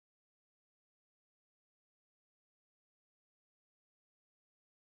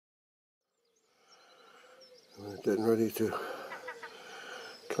getting ready to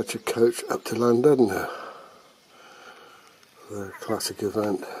catch a coach up to LLANDUDNO for a classic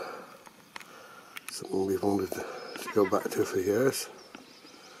event. Something we've wanted to go back to for years.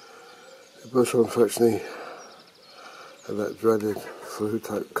 The bush unfortunately had that dreaded flu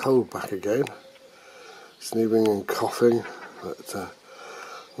type cold back again, sneezing and coughing, but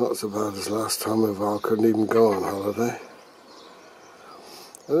not so bad as last time. Val couldn't even go on holiday.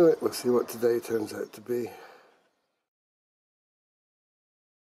 Anyway, we'll see what today turns out to be.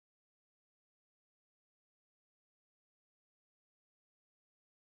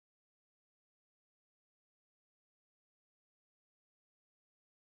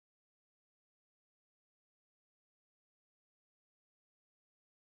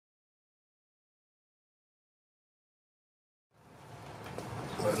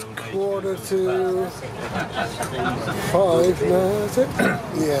 It's 4:45 now, is it?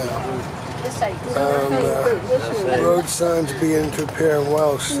 Yeah. Road signs are beginning to appear in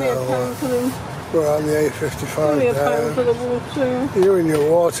Welsh, so we're on the A55 now. You're in your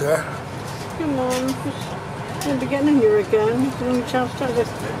water. Come on, you'll be getting in here again. There's chance to have a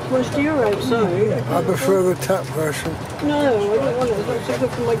much deer outside. I prefer the tap version. No, I don't want it. It's not so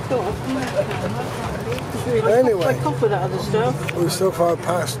good for my cough. Anyway, I cough with that other stuff. We're so far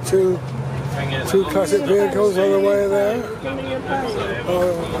past two classic vehicles on the way there.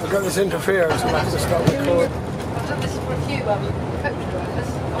 Oh, I've got this interference, I'll have to stop recording.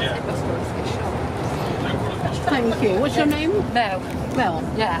 Thank you. What's your name? Mel. Mel.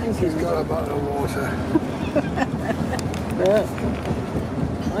 Yeah. She's got a bottle of water. Yeah.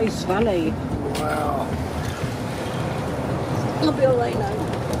 Nice valley. Wow. I'll be alright now.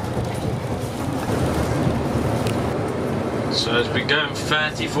 So it's been going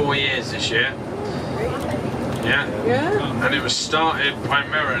 34 years this year. Yeah. Yeah? And it was started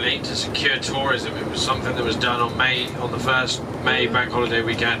primarily to secure tourism. It was something that was done on the first May bank holiday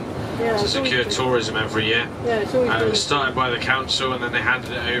weekend to secure tourism every year. Yeah, it's always And it was started by the council, and then they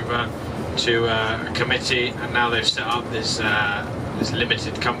handed it over to a committee, and now they've set up this this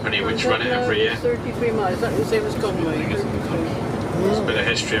limited company which run it every year. 33 miles. That was the same as Conway. There's a bit of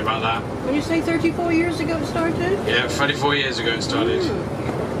history about that. When you say 34 years ago it started? Yeah, 34 years ago it started.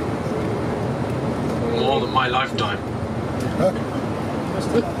 More than my lifetime.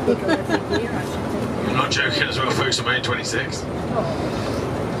 I'm not joking as well, folks. I'm only 26.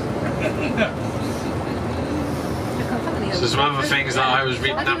 So some other things that I was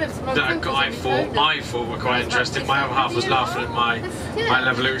reading up that I thought were quite interesting. My other half was laughing at my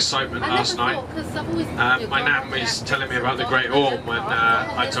level of excitement last night. My nan was telling me about the Great Orme when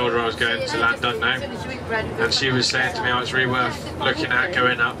I told her I was going to LLANDUDNO, and she was saying to me, oh, it's really worth looking at,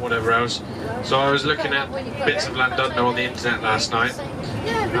 going up, whatever else. So I was looking at bits of LLANDUDNO on the internet last night,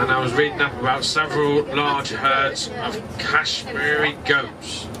 and I was reading up about several large herds of Kashmiri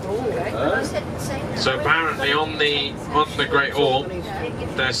goats. So apparently on the Great Orme,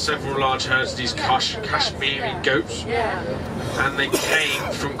 there's several large herds of these Kashmiri goats, and they came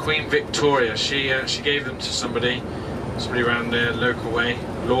from Queen Victoria. She gave them to somebody around the local way,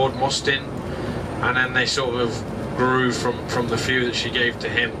 Lord Mostyn, and then they sort of grew from the few that she gave to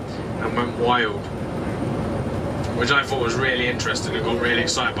him and went wild, which I thought was really interesting and got really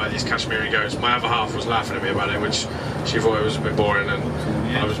excited by these Kashmiri goats. My other half was laughing at me about it, which she thought it was a bit boring and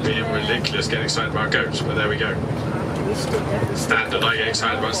I was being ridiculous getting excited about goats, but there we go. Standard, I get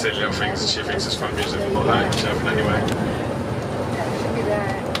excited about silly little things and she thinks it's fun music. I'm not that myself in any way.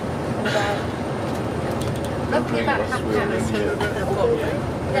 Roughly about half an hour.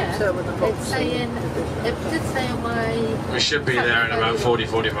 It did say on my... We should be there in about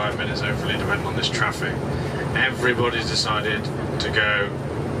 40-45 minutes, hopefully, depending on this traffic. Everybody's decided to go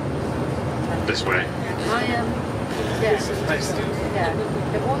this way. I am... Yeah,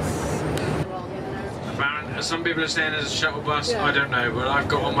 it was... Apparently, some people are saying there's a shuttle bus, I don't know, but I've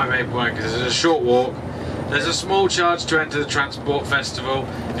got on my paperwork because there's a short walk. There's a small charge to enter the transport festival.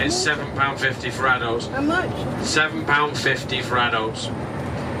 It's £7.50 for adults. How much? £7.50 for adults.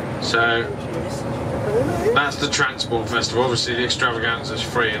 So that's the transport festival. Obviously the extravaganza is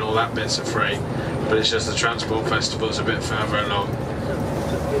free and all that bits are free, but it's just the transport festival is a bit further along.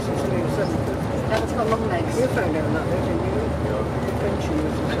 That's got long legs. You found out that, didn't you?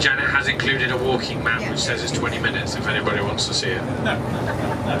 And Janet has included a walking map which says it's 20 minutes if anybody wants to see it.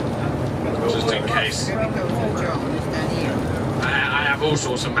 Just in case. I have all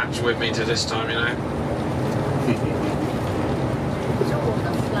sorts of maps with me to this time, you know.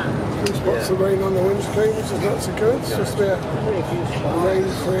 Spots of rain on the windscreen, which is not so good. It's just a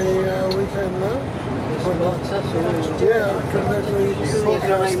rain-free weekend now. spots, that's all. Yeah, I can literally walk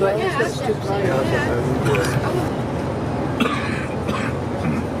out spots. It's too private.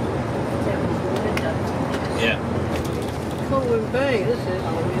 Yeah. Colwyn Bay, this is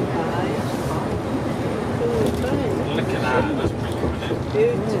Colwyn Bay. Colwyn Bay. Look at that. That's pretty cool, isn't it?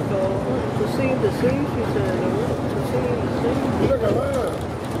 Beautiful. To see the sea, she said. To see the sea. Look at that.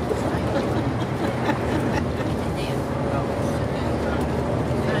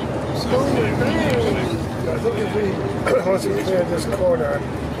 Colwyn Bay. I think if we, once we clear this corner,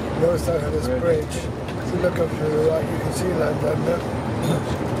 the other side of this bridge, if you look up to the right, you can see Llandudno.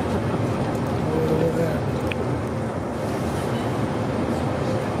 All the way there.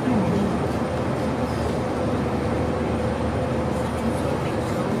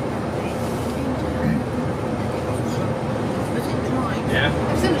 Yeah.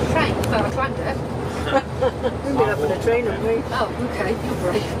 I've seen a train, so I climbed it. We've been up on a train, haven't we? Oh, okay, you're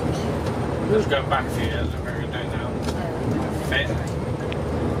brave. Let's go back a few years. Look where we're doing now. Fit.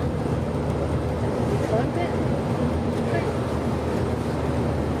 Climbed it?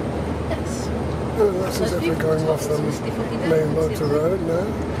 Yes. Oh, that's as if we're going off the main motor road now.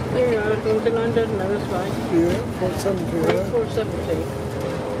 Yeah, I think the Llandudno, that's right. Yeah, 470 there. 470.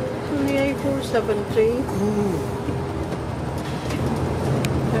 On the A470.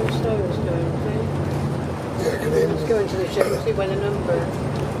 How slow it's going, I think. Yeah, could Let's even, go into the ship and see by the number.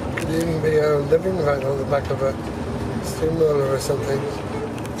 could even be a living van on the back of a steamroller or something.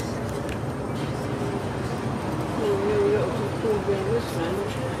 Oh, no, we ought to pull down this one.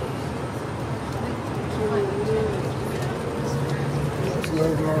 That's an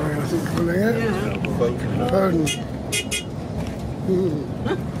old lorry, I think, pulling it. Yeah. Pardon.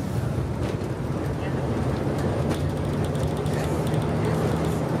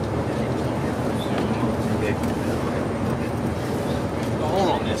 The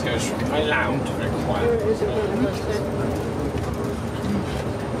horn on this goes from very loud to very Where quiet. is it? Where is it?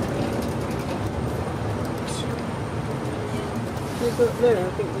 We've got there, I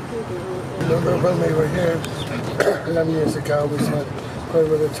think we could do Remember when we were here 11 years ago, we spent quite a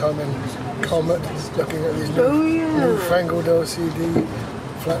bit of time in Comet looking at these Oh, yeah. newfangled LCD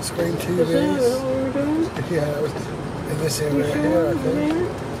flat screen Is that TVs. what we were doing? Yeah, it was in this area here, I think.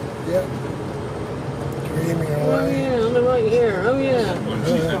 Yeah. Dreaming Oh, away. yeah, on the right here. Oh, yeah.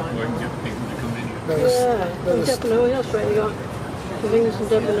 There's, Yeah. there's, Definitely, that's right. We got the Venus and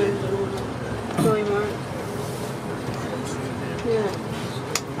Debenhams and Primark. Yeah.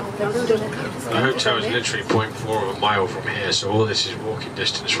 That's just, The hotel is literally 0.4 of a mile from here, so all this is walking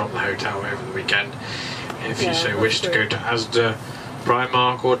distance from the hotel over the weekend. If you Yeah, so that's wish to true. go to Asda,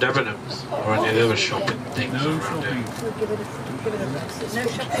 Primark or Debenhams or any of the other shopping things around here.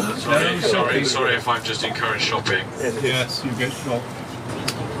 No shopping. Sorry if I've just encouraged shopping. Yes, you get shot.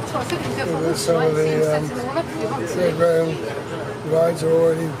 So I think you go for there's some of the set them all up if you want to. playground rides are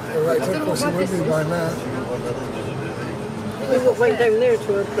already erected. Of course, it would be by now. we got right down there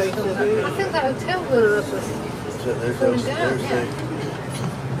to our place. I think that hotel No, was that's falling down, yeah.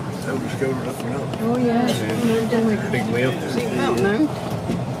 Oh, yeah. Big wheel. Seatbelt now.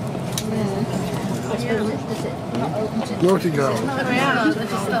 Naughty girl. They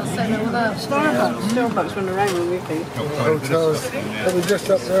just start setting all up. Starbucks went around when we came. Hotels. Probably just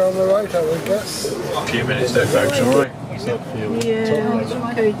up there on the right, I would guess. A few minutes there, folks, alright? Yeah, it's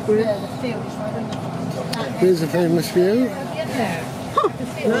okay, Chris. Here's a famous view.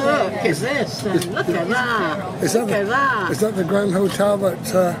 Look at this then. Look at that. Is that Look at that. Is that the Grand Hotel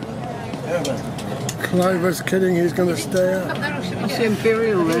that Clive was kidding he's going to stay at? That's the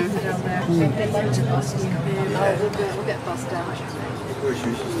Imperial there. We'll get a bus down.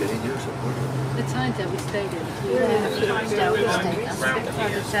 The Tyndale we stayed in.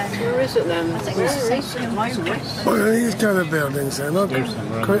 Where is it then? Oh, these kind of buildings, they're not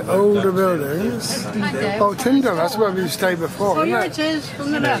quite older buildings. Oh, Tyndale, that's where we stayed before, Oh, isn't yeah, it? it is.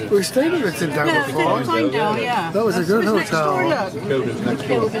 From the left. We stayed at the Tyndale Yeah, before. it's Tyndale, yeah. That was a good It's next hotel. door, look. It's next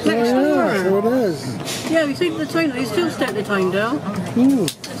door. Yeah, so it is. Yeah, you see the Tyndale. You still stay at the Tyndale.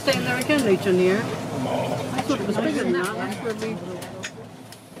 Staying there again later in the year. I thought it was bigger than that. That's where we...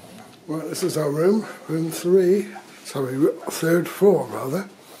 Well, this is our room, room 3. Sorry, third floor, rather.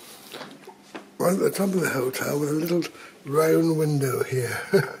 Right at the top of the hotel with a little round window here.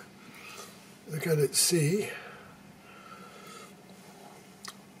 Look at it, see.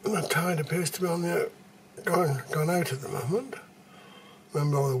 And the tide appears to be on the gone out at the moment.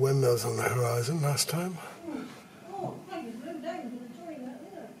 Remember all the windmills on the horizon last time?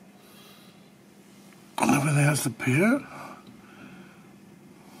 And over there's the pier.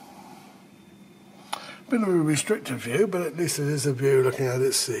 Bit of a restricted view, but at least it is a view looking out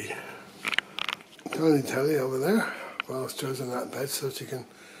at sea. tiny telly over there whilst Jo's in that bed so she can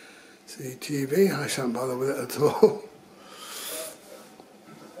see TV. I shan't bother with it at all.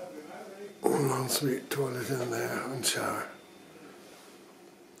 Ensuite toilet in there and shower.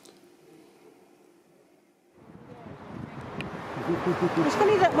 It's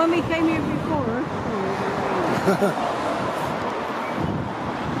funny that when we came here before.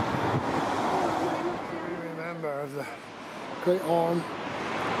 Remember the great arm.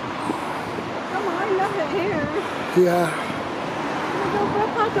 Come on, I love it here. Yeah. We'll go for a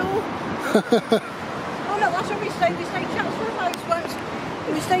paddle. Oh no, that's where we stayed. We stayed Chatsworth House once.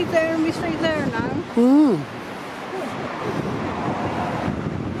 We stayed there and we stayed there now. Mm.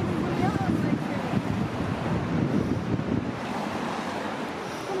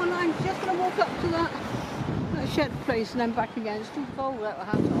 Come on, I'm just going to walk up to that shed place and then back again. It's too cold without a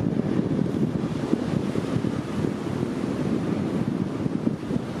hat on.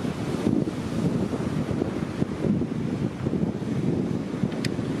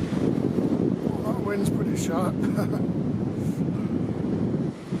 That wind's pretty sharp.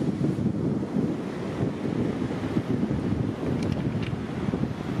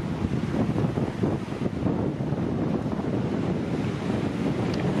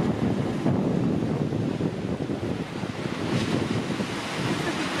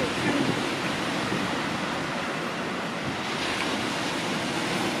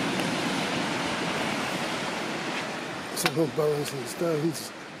 Several bones and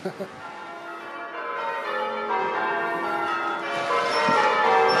stones.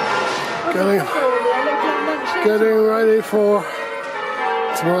 Getting ready for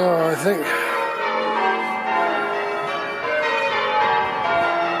tomorrow, I think.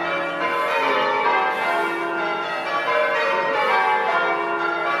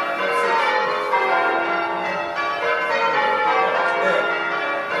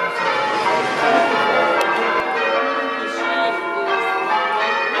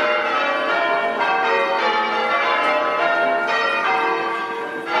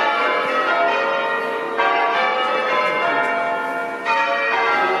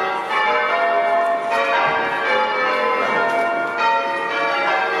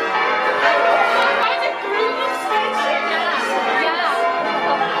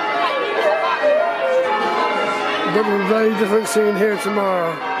 But a very different scene here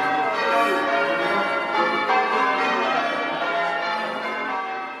tomorrow.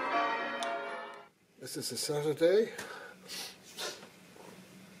 This is a Saturday.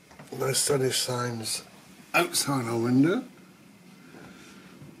 Nice sunny signs outside our window.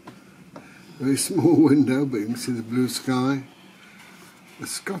 Very small window, but you can see the blue sky. The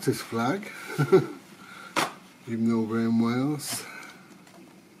Scottish flag, even though we're in Wales.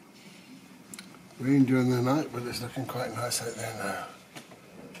 Rain during the night, but it's looking quite nice out there now.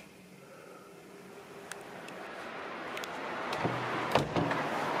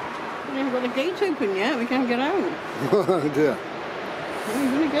 We haven't got the gate open yet, we can't get out. Oh dear. We're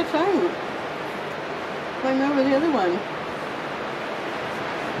going to get out. Climb over the other one.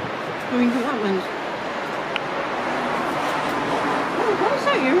 I mean, that one's. Oh, what's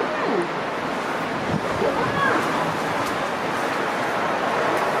that? You're right. Look at that.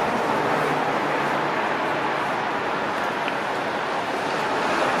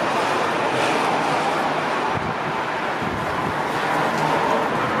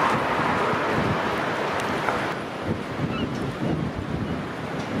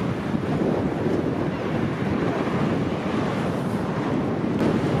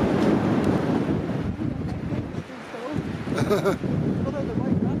 Although the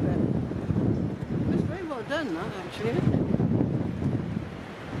white rabbit. It's very well done, that actually, isn't it?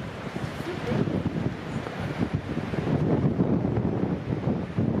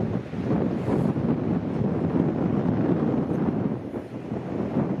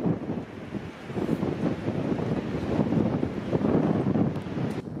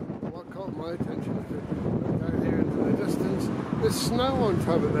 What caught my attention is that down here into the distance, there's snow on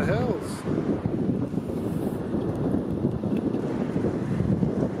top of the hills.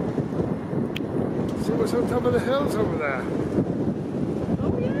 See what's on top of the hills over there?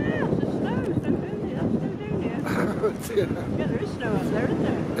 Oh yeah, there's snow. That's snow down here. Yeah. Yeah, there is snow up there, isn't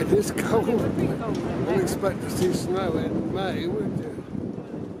there? It is cold. It would be cold up You there. wouldn't expect to see snow in May, would you?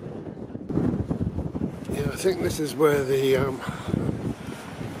 Yeah, I think this is where the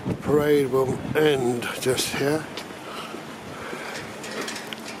parade will end, just here.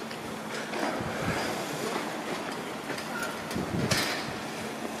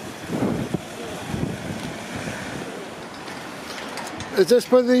 Is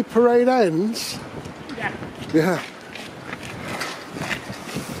this where the parade ends? Yeah. Yeah.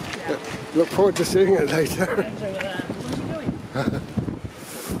 Yeah. Look forward to seeing it later.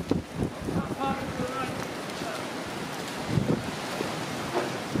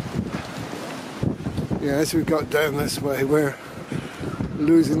 Yeah, as we got down this way, we're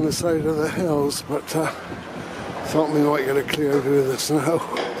losing the sight of the hills, but thought we might get a clear view of the snow.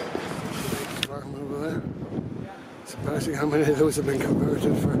 Farm over there. Surprising how many of those have been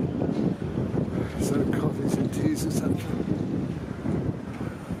converted for sort of coffees and teas, etc.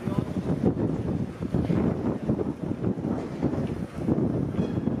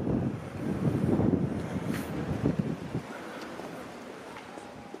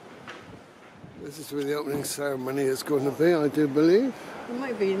 This is where the opening ceremony is going to be, I do believe. It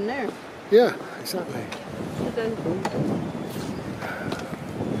might be in there. Yeah, exactly.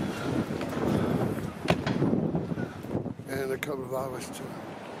 And a couple of hours too.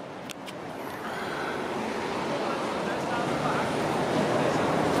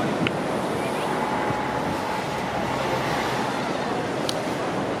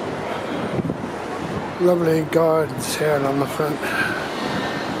 Lovely gardens here on the front.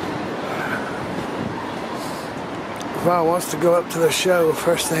 Val wants to go up to the show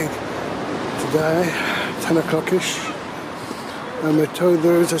first thing today, 10 o'clock-ish, and we're told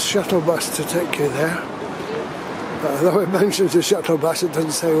there is a shuttle bus to take you there. But although it mentions a shuttle bus, it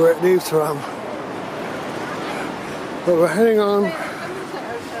doesn't say where it leaves from. But we're heading on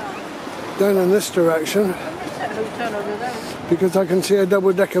down in this direction because I can see a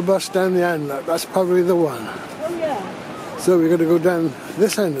double-decker bus down the end. That's probably the one. Oh yeah. So we're going to go down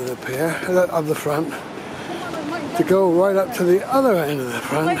this end of the pier, of the front, to go right up to the other end of the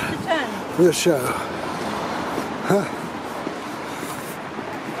front for the show. Huh?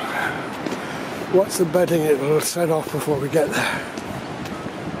 What's the betting it will set off before we get there?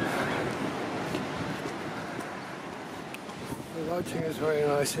 The lighting is very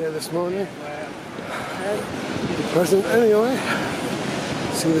nice here this morning. Present anyway.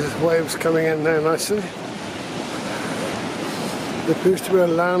 See the waves coming in there nicely. There appears to be a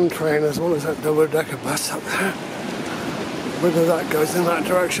land train as well as that double-decker bus up there. Whether that goes in that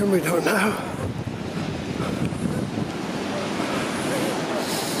direction, we don't know.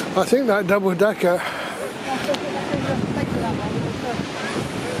 I think that double-decker... That's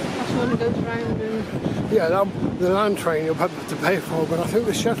one that goes round and... Yeah, the land train you'll have to pay for, but I think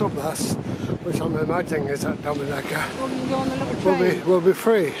the shuttle bus, which I'm imagining is that double-decker, Well, you go on the little train. will be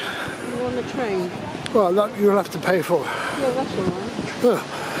free. You go on the train. Well, that you'll have to pay for. Yeah, that's all right. Oh.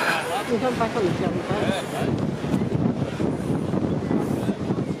 You come back on the shuttle bus.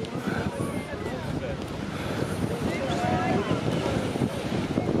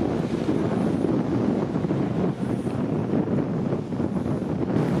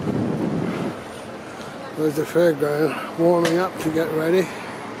 There's the fairground warming up to get ready.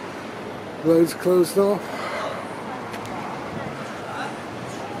 Roads closed off.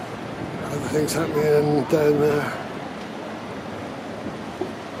 Other things happening down there.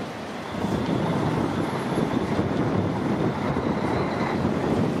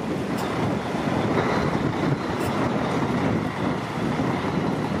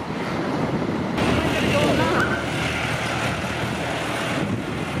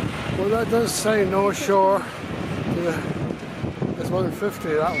 Well, that does say North Shore. It's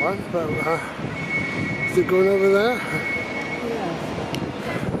 150 that one, but is it going over there? Yeah.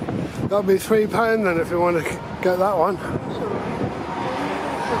 That'll be £3 then if you want to get that one.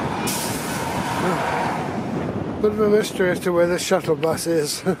 Bit of a mystery as to where the shuttle bus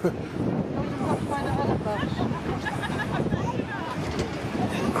is. Find a other bus.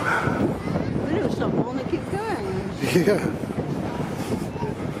 We don't stop on, they keep going. Yeah.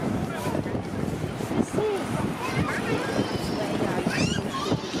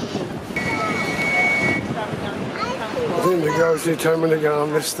 I think the girl's determined to get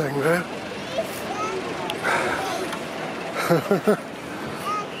on this thing now.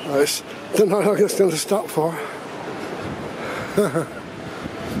 I don't know how long it's going to stop for.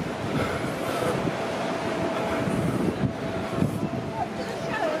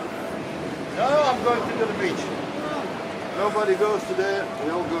 No, I'm going to the beach. Nobody goes to there,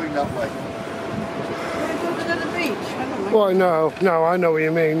 we're all going that way. We're going to the beach. I don't know. Well, no, I know what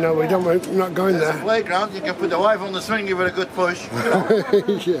you mean. No, we're not going There's a there. playground, you can put the wife on the swing, give it a good push.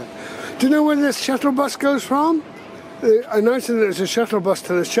 Yeah. Do you know where this shuttle bus goes from? I noticed that there's a shuttle bus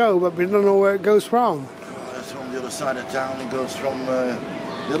to the show, but we don't know where it goes from. Oh, that's from the other side of town. It goes from the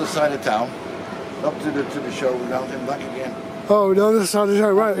other side of town up to the show ground and back again. Oh, the other side of the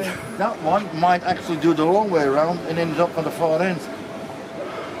show, right. That one might actually do the long way around and ends up on the far end.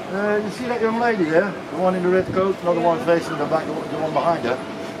 You see that young lady there? The one in the red coat, not the one facing the back, the one behind her.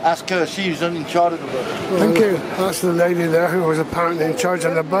 Ask her, she's in charge of the bus. Thank you. That's the lady there who was apparently in charge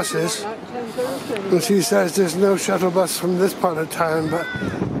of the buses. And she says there's no shuttle bus from this part of town, but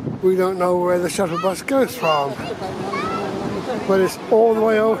we don't know where the shuttle bus goes from. But it's all the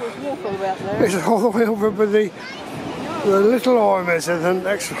way over. It's all the way over by the little arm is at an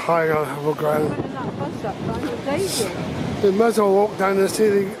extra high level ground. We might as well walk down and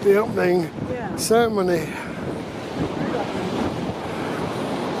see the opening ceremony.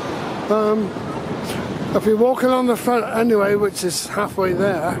 If we walk along the front anyway, which is halfway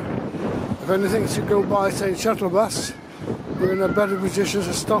there, if anything should go by saying shuttle bus, we're in a better position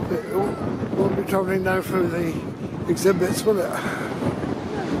to stop it. It won't be travelling down through the exhibits, will it?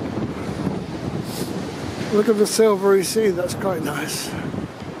 Look at the silvery sea, that's quite nice.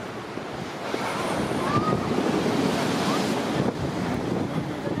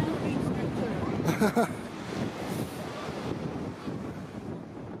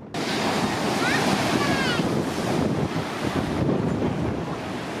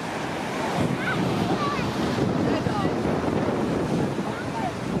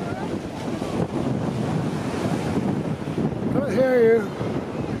 Can't hear you.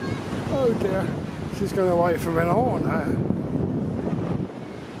 Oh dear. She's going to wait for me now.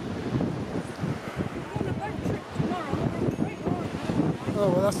 Oh,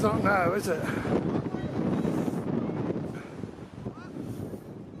 well, that's not now, is it?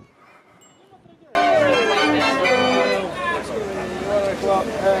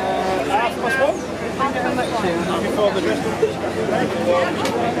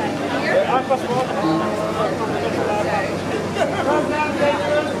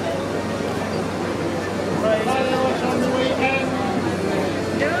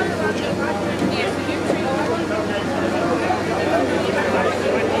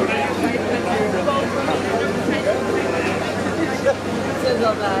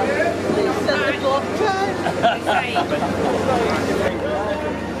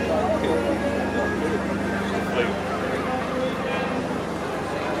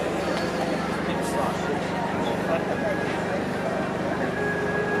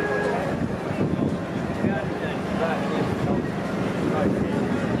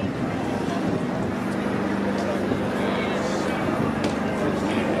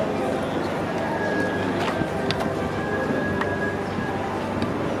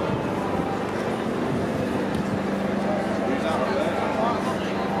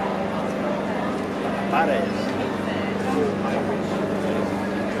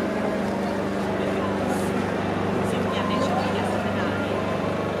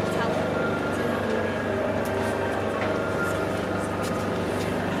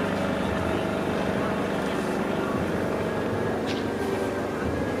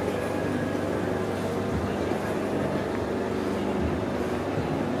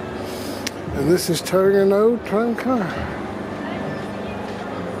 And this is towing an old tram car.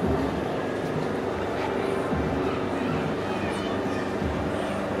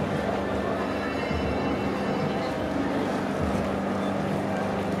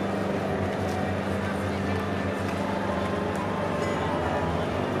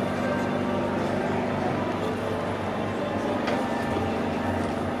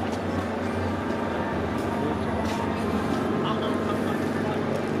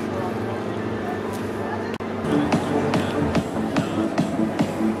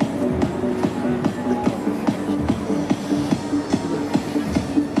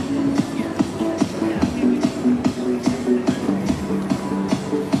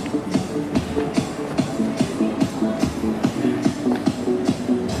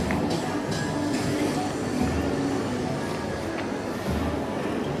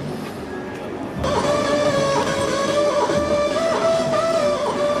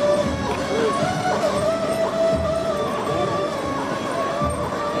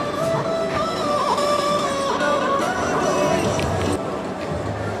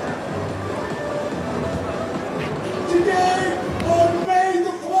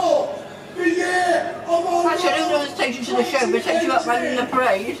 But takes you up running the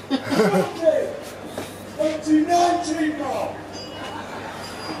parade. 2019 now.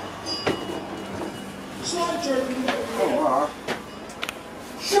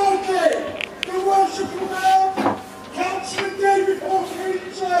 Shortly, the worshipful man, Councillor David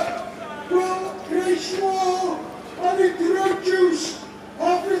Hawkins, will grace you all and introduce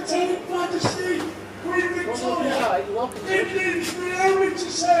our Britannic Majesty, Queen Victoria. It leaves me only to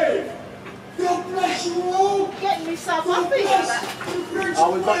say, God bless you all. Getting myself up here.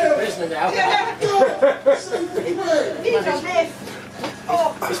 Oh, we've got the prisoner now. Yeah. God save the Queen. He's on this.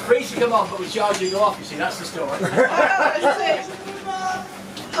 Oh. It's free to come on, but we charge you to go off, you see, that's the story. Oh, that's it.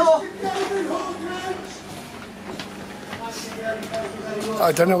 Oh,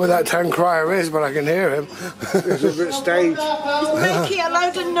 I don't know where that town crier is, but I can hear him. He's over at stage. Making a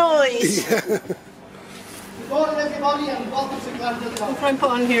load of noise. Yeah. Good morning, everybody, and welcome to LLANDUDNO. I'll try and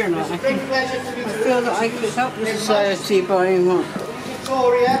put on here now. It's a great pleasure to be I with feel that I could help the society by what?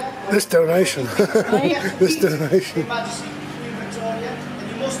 Victoria. This donation. This donation. Your Majesty, Queen Victoria,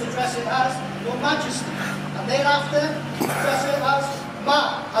 and you must address it as Your Majesty, and thereafter address it as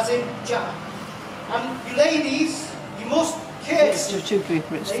Ma, as in Jack. And you ladies, you must kiss. It's two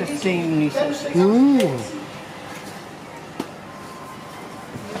people, it's 15 he says. You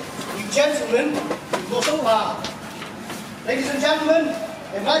gentlemen, you must bow. Ladies and gentlemen,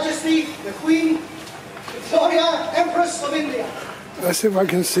 Her Majesty, the Queen Victoria, Empress of India. Let's see if I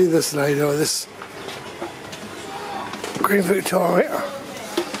can see this lady or this Queen Victoria.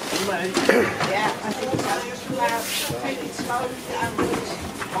 Yeah, I think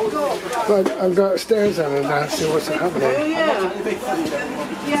I'll go upstairs and see what's happening. oh yeah.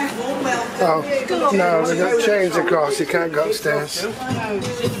 Yeah. Oh, no, we've got chains across, you can't go upstairs.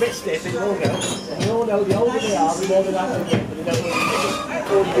 It's a bit stiff, it will go. And you all know the older they are, the more they're out of it, but they don't want to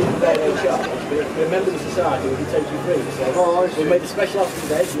all the people there they charge. But if you're a member of the society, we can take you free. So we made a special offer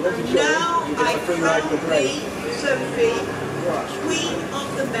today. If you want to join, you get a free ride for free. Sophie, Queen of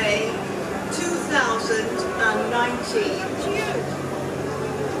the May 2019.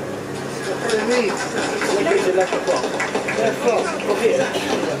 What is it, 11 o'clock? From here,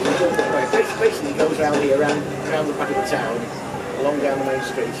 basically goes around here, around the back of the town, along down the main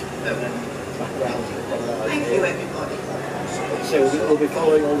street, and then back around. Thank you, everybody. So we'll be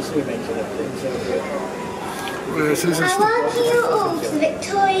following all the swimming and everything. So, I welcome you all to the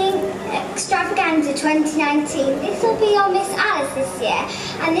Victorian Extravaganza 2019. This will be your Miss Alice this year,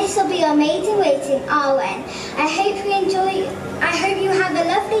 and this will be your maiden waiting, Arwen. I hope you enjoy. I hope you have a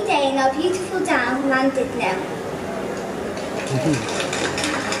lovely day in our beautiful down, LLANDUDNO.